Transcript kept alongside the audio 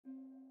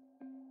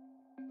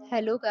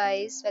Hello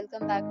guys,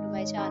 welcome back to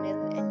my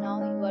channel and now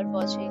you are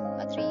watching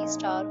a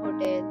 3-star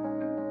hotel.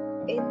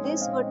 In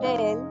this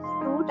hotel,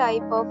 two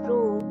type of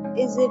room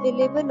is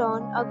available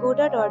on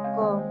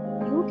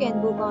agoda.com. You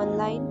can book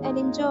online and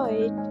enjoy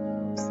it.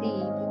 To see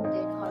more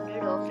than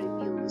 100 of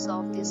reviews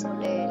of this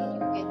hotel,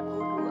 you can go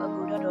to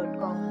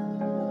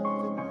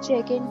agoda.com.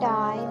 Check-in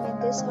time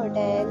in this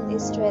hotel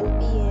is 12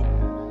 p.m.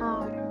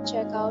 and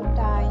check-out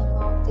time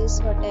of this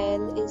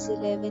hotel is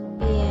 11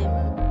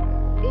 p.m.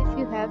 If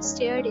you have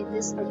stayed in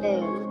this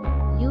hotel,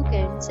 you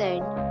can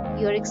send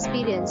your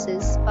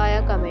experiences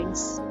via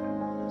comments.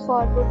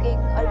 For booking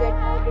or get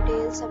more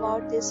details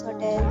about this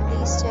hotel,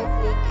 please check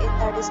link in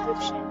the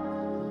description.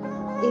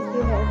 If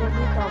you have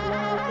any problem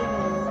booking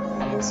a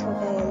room in this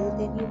hotel,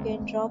 then you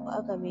can drop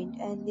a comment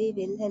and they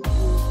will help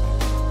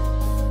you.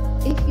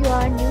 If you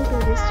are new to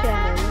this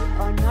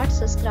channel or not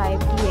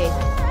subscribed yet,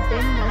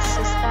 then must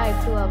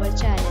subscribe to our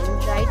channel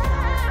right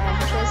now and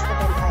press the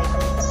bell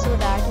icon so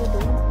that you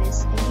don't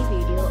miss any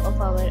video of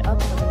our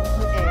upcoming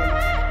hotel.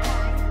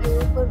 Thank you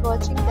for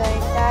watching the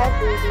entire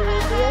video.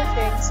 Dear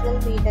friends, will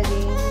meet again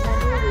in a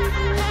new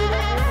video with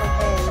a new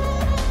hotel.